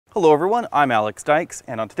Hello everyone, I'm Alex Dykes,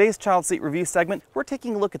 and on today's child seat review segment, we're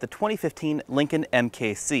taking a look at the 2015 Lincoln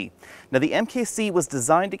MKC. Now the MKC was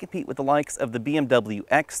designed to compete with the likes of the BMW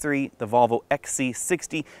X3, the Volvo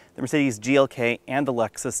XC60, the Mercedes GLK, and the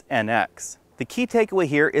Lexus NX. The key takeaway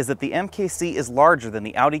here is that the MKC is larger than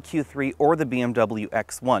the Audi Q3 or the BMW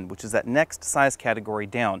X1, which is that next size category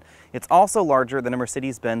down. It's also larger than a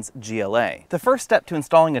Mercedes-Benz GLA. The first step to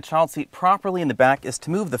installing a child seat properly in the back is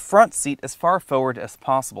to move the front seat as far forward as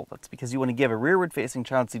possible. That's because you want to give a rearward-facing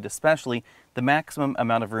child seat especially the maximum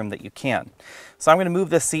amount of room that you can. So I'm going to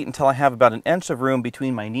move this seat until I have about an inch of room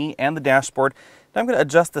between my knee and the dashboard. Then I'm going to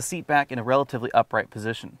adjust the seat back in a relatively upright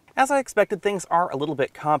position. As I expected, things are a little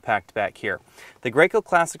bit compact back here. The Graco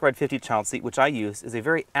Classic Ride 50 child seat, which I use, is a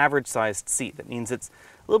very average-sized seat. That means it's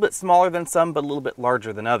a little bit smaller than some, but a little bit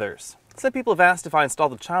larger than others. Some people have asked if I install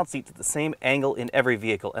the child seats at the same angle in every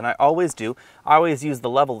vehicle, and I always do. I always use the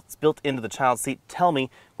level that's built into the child seat to tell me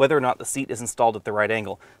whether or not the seat is installed at the right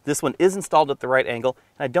angle. This one is installed at the right angle,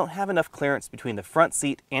 and I don't have enough clearance between the front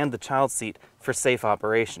seat and the child seat for safe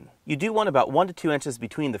operation. You do want about 1 to 2 inches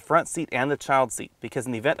between the front seat and the child seat, because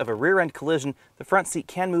in the event of a rear-end collision, the front seat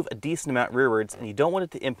can move a decent amount rearwards, and you don't want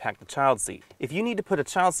it to impact the child seat. If you need to put a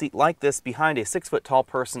child seat like this behind a 6-foot-tall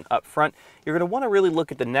person up front, you're going to want to really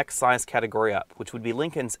look at the next size category up, which would be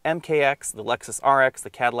Lincoln's MKX, the Lexus RX, the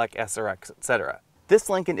Cadillac SRX, etc. This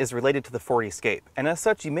Lincoln is related to the Ford Escape, and as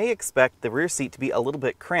such you may expect the rear seat to be a little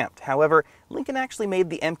bit cramped. However, Lincoln actually made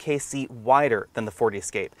the MKC wider than the Ford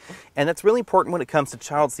Escape, and that's really important when it comes to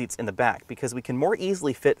child seats in the back, because we can more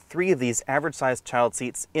easily fit 3 of these average-sized child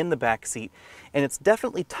seats in the back seat, and it's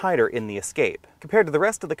definitely tighter in the Escape. Compared to the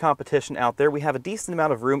rest of the competition out there, we have a decent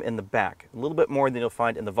amount of room in the back, a little bit more than you'll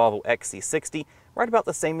find in the Volvo XC60, right about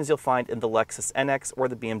the same as you'll find in the Lexus NX or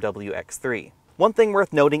the BMW X3. One thing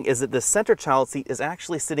worth noting is that this center child seat is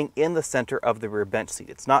actually sitting in the center of the rear bench seat.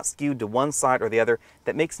 It's not skewed to one side or the other.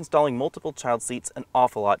 That makes installing multiple child seats an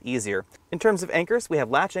awful lot easier. In terms of anchors, we have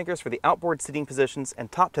latch anchors for the outboard seating positions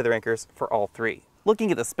and top tether anchors for all 3. Looking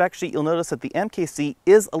at the spec sheet, you'll notice that the MKC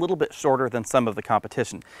is a little bit shorter than some of the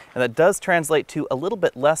competition, and that does translate to a little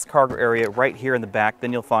bit less cargo area right here in the back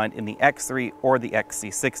than you'll find in the X3 or the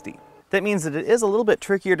XC60. That means that it is a little bit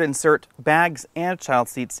trickier to insert bags and child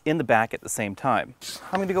seats in the back at the same time.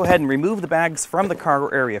 I'm going to go ahead and remove the bags from the cargo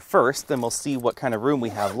area first, then we'll see what kind of room we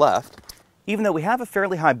have left. Even though we have a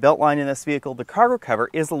fairly high belt line in this vehicle, the cargo cover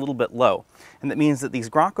is a little bit low, and that means that these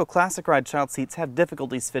Graco Classic Ride child seats have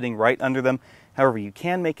difficulties fitting right under them. However, you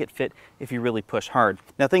can make it fit if you really push hard.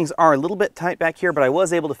 Now things are a little bit tight back here, but I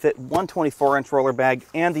was able to fit one 24-inch roller bag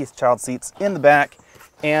and these child seats in the back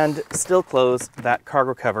and still close that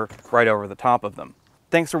cargo cover right over the top of them.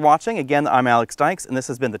 Thanks for watching. Again, I'm Alex Dykes, and this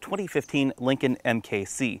has been the 2015 Lincoln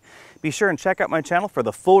MKC. Be sure and check out my channel for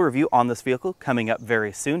the full review on this vehicle coming up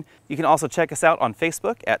very soon. You can also check us out on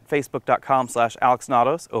Facebook at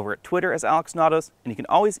facebook.com/AlexNautos, over at Twitter as AlexNautos, and you can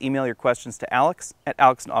always email your questions to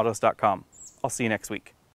alex@alexnautos.com. I'll see you next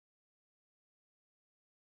week.